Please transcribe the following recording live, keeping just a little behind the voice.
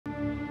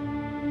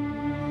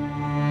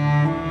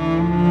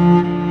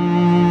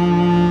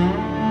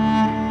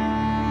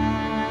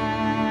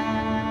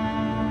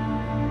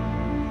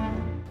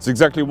It's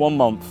exactly 1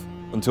 month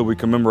until we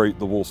commemorate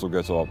the Warsaw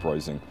Ghetto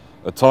uprising,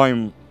 a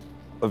time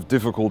of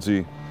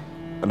difficulty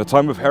and a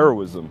time of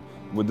heroism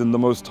within the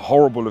most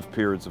horrible of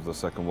periods of the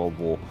Second World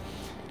War.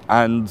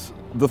 And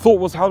the thought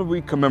was, how do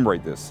we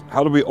commemorate this?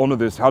 How do we honor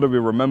this? How do we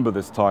remember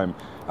this time?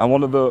 And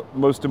one of the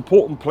most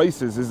important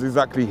places is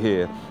exactly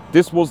here.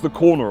 This was the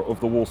corner of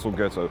the Warsaw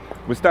Ghetto.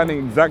 We're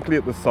standing exactly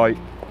at the site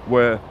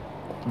where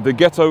the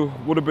ghetto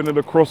would have been at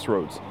a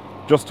crossroads.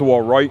 Just to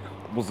our right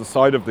was the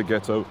side of the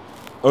ghetto.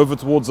 Over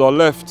towards our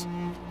left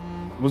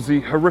was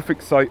the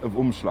horrific site of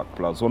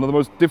Umschlagplatz, one of the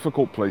most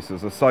difficult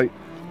places, a site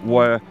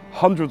where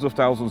hundreds of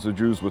thousands of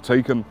Jews were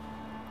taken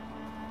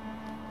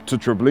to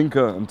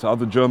Treblinka and to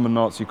other German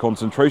Nazi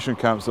concentration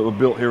camps that were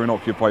built here in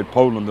occupied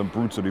Poland and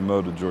brutally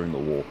murdered during the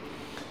war.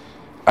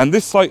 And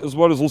this site as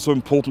well is also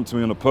important to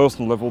me on a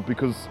personal level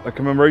because a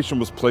commemoration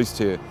was placed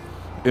here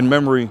in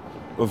memory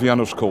of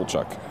Janusz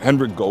Korczak,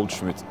 Henryk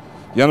Goldschmidt.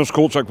 Janusz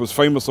Korczak was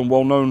famous and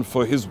well known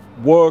for his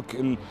work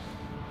in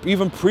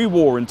even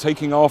pre-war in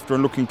taking after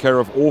and looking care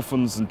of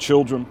orphans and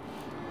children.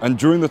 And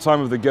during the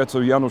time of the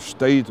ghetto, Janusz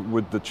stayed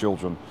with the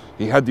children.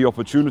 He had the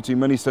opportunity,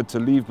 many said, to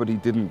leave, but he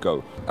didn't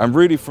go. And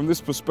really, from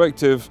this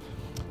perspective,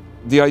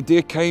 the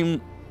idea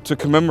came to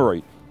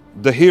commemorate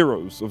the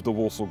heroes of the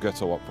Warsaw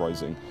Ghetto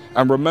uprising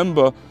and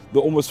remember the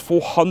almost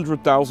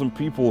 400,000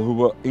 people who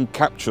were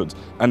captured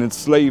and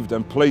enslaved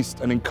and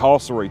placed and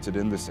incarcerated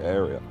in this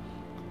area.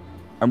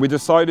 And we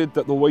decided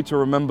that the way to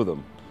remember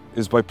them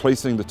is by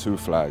placing the two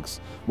flags.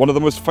 One of the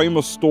most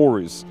famous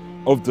stories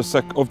of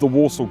the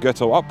Warsaw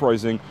Ghetto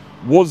uprising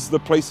was the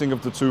placing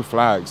of the two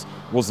flags,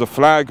 was the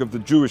flag of the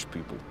Jewish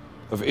people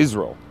of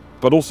Israel,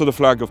 but also the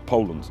flag of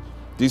Poland.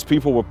 These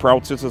people were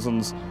proud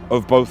citizens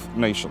of both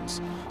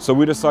nations. So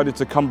we decided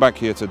to come back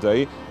here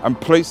today and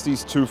place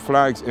these two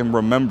flags in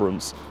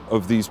remembrance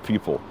of these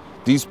people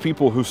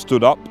who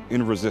stood up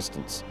in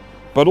resistance,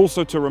 but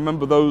also to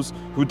remember those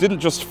who didn't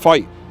just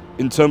fight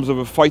in terms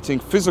of fighting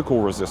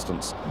physical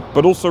resistance,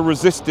 but also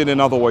resisted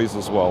in other ways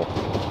as well.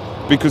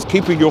 Because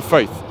keeping your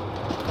faith,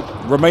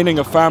 remaining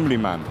a family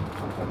man,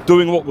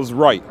 doing what was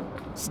right,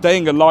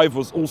 staying alive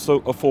was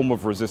also a form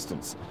of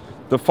resistance.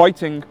 The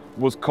fighting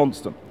was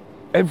constant.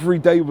 Every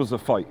day was a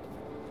fight.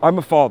 I'm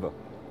a father.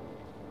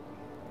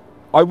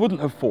 I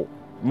wouldn't have fought.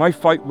 My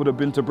fight would have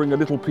been to bring a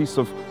little piece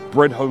of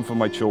bread home for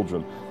my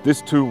children.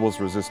 This too was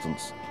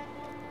resistance.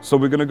 So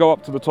we're going to go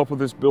up to the top of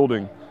this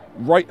building,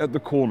 right at the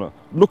corner,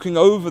 looking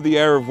over the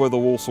area of where the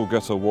Warsaw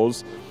Ghetto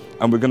was,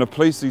 and we're going to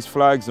place these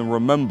flags and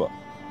remember,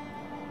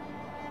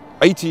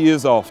 80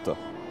 years after,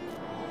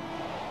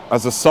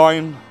 as a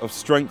sign of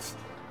strength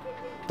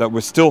that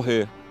we're still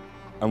here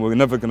and we're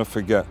never going to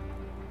forget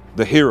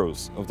the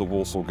heroes of the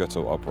Warsaw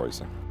Ghetto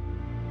uprising.